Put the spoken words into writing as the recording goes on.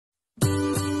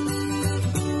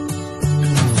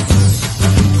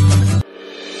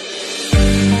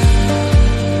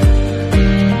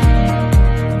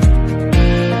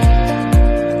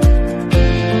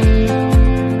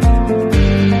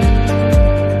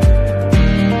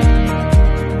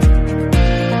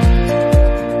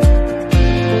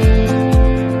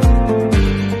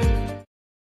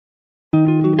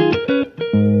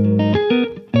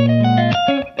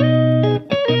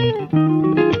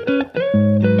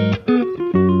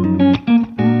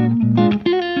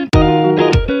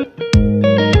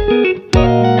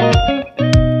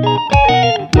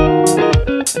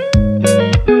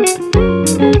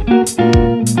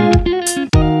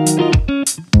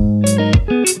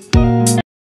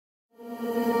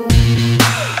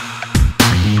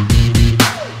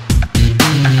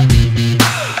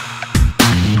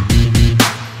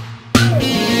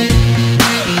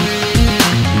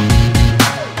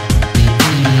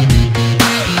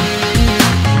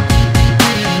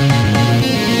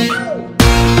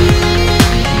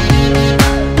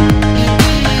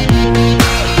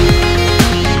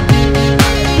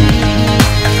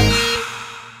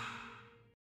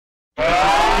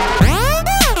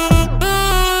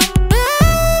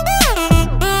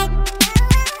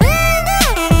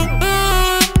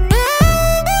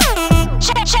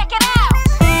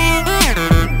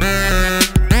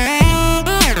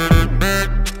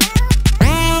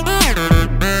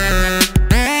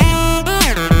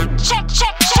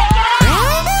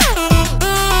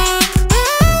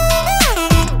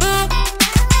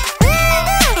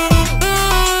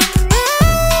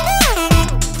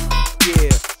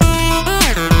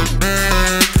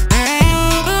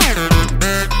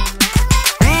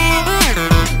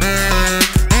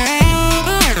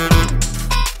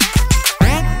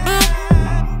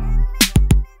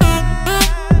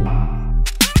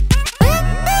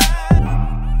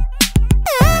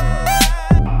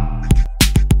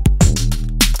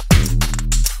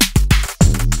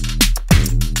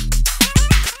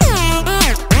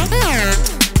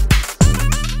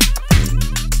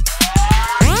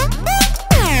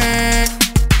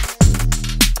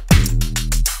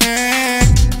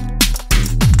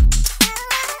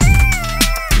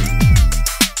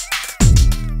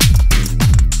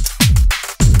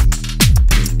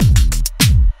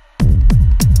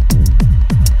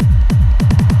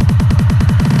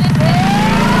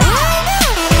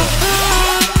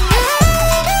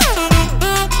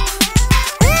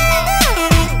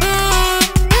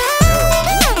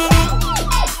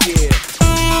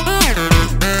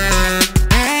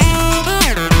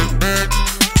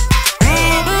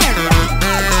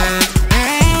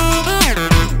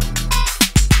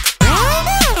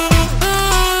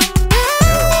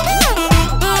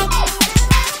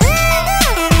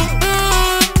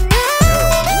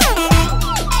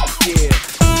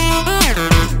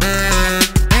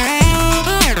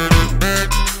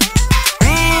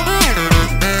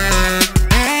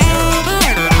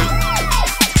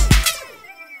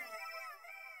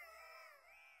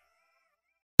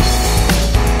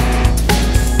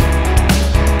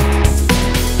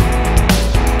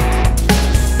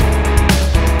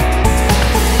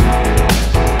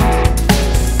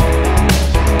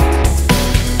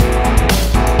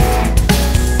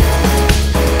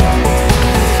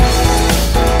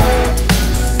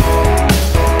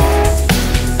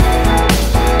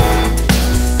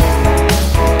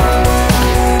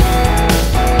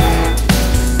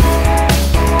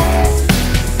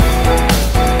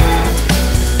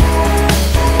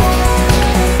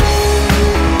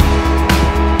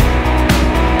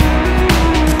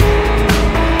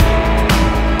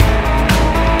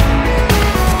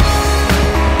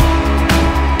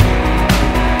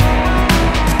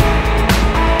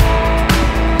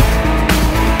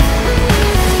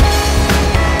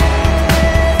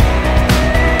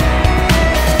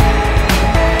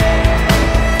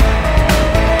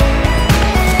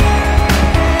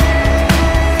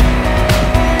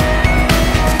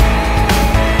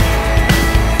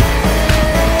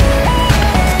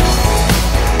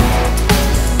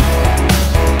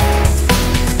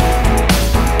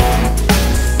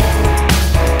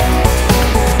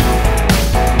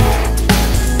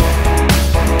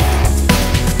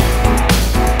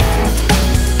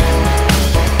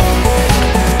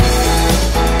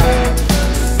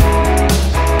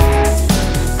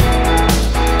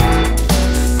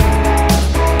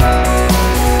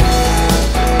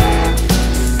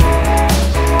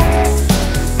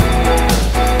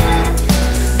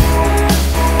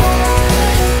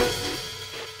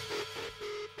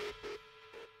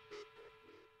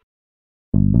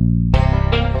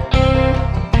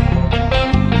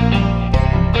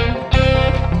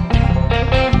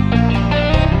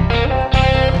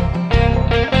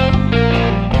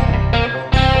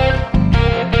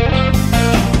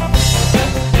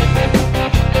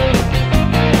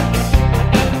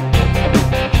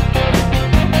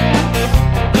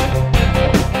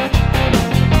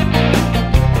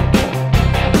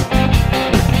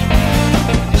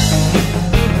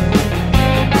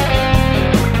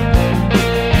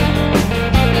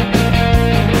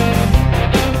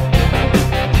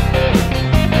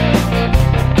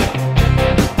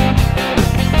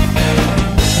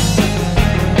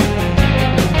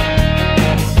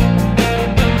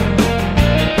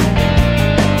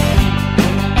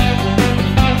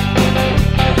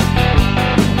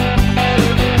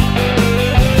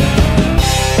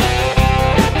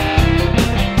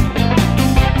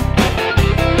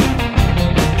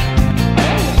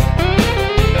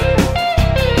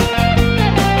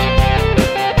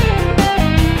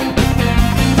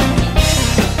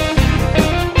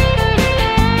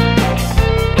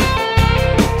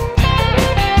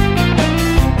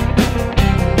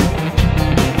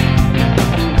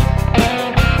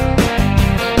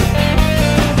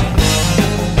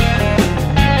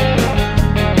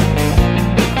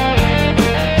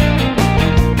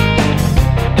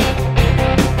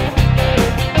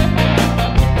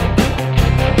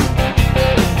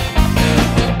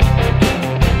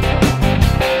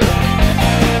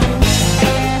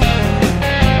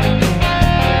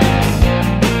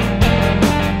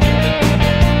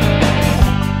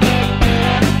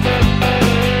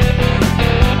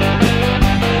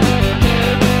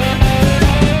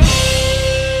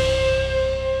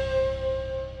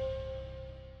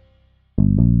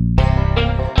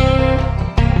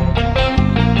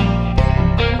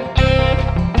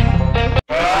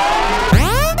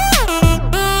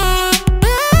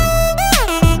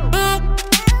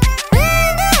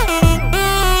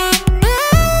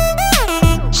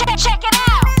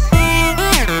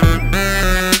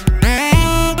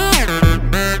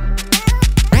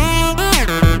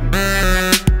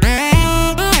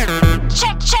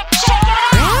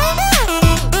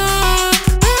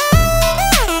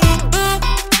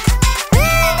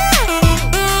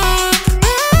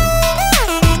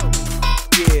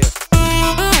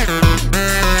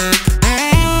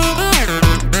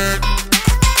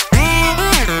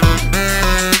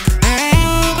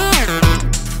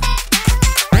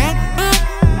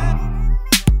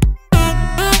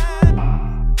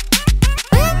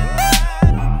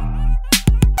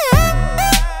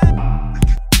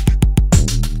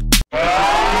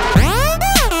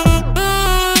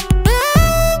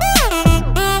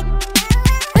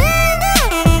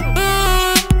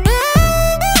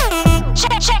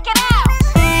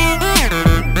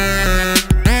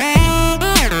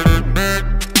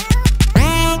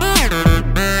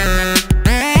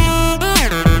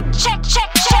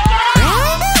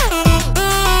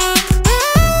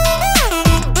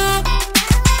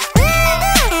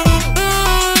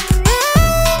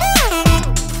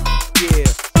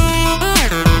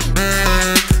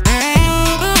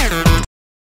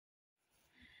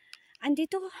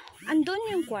Andito, andun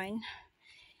yung kwan.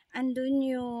 Andun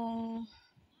yung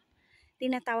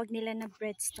tinatawag nila na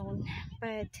breadstone.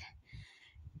 But,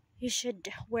 you should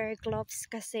wear gloves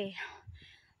kasi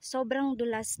sobrang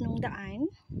dulas nung daan.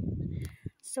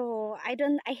 So, I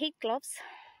hate gloves,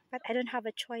 but I don't have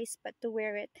a choice but to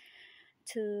wear it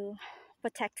to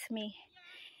protect me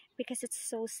because it's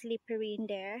so slippery in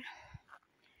there.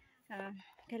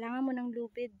 Kailangan mo ng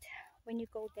lubid when you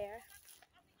go there.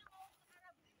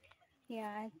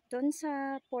 Yeah, doon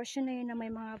sa portion na yun na may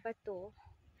mga bato,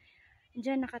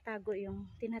 dyan nakatago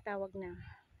yung tinatawag na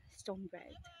stone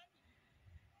bread.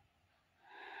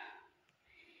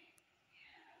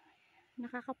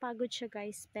 Nakakapagod siya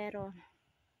guys, pero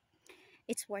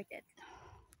it's worth it.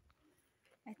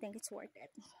 I think it's worth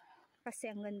it.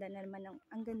 Kasi ang ganda naman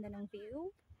ang ganda ng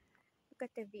view. Look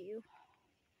at the view.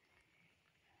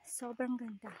 Sobrang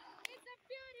ganda. It's a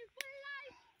beautiful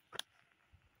life.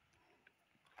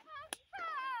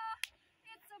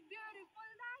 It's a beautiful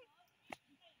life.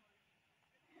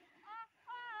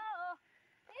 Oh,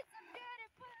 it's a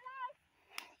beautiful life.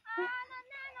 Na na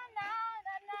na na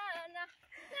na na na.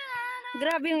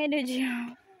 Grabe yung energy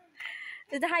niya.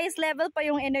 To the highest level pa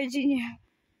yung energy niya.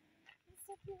 It's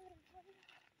a beautiful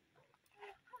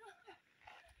life.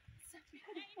 It's a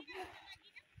beautiful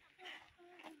life.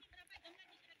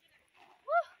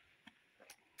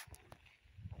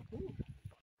 Woo!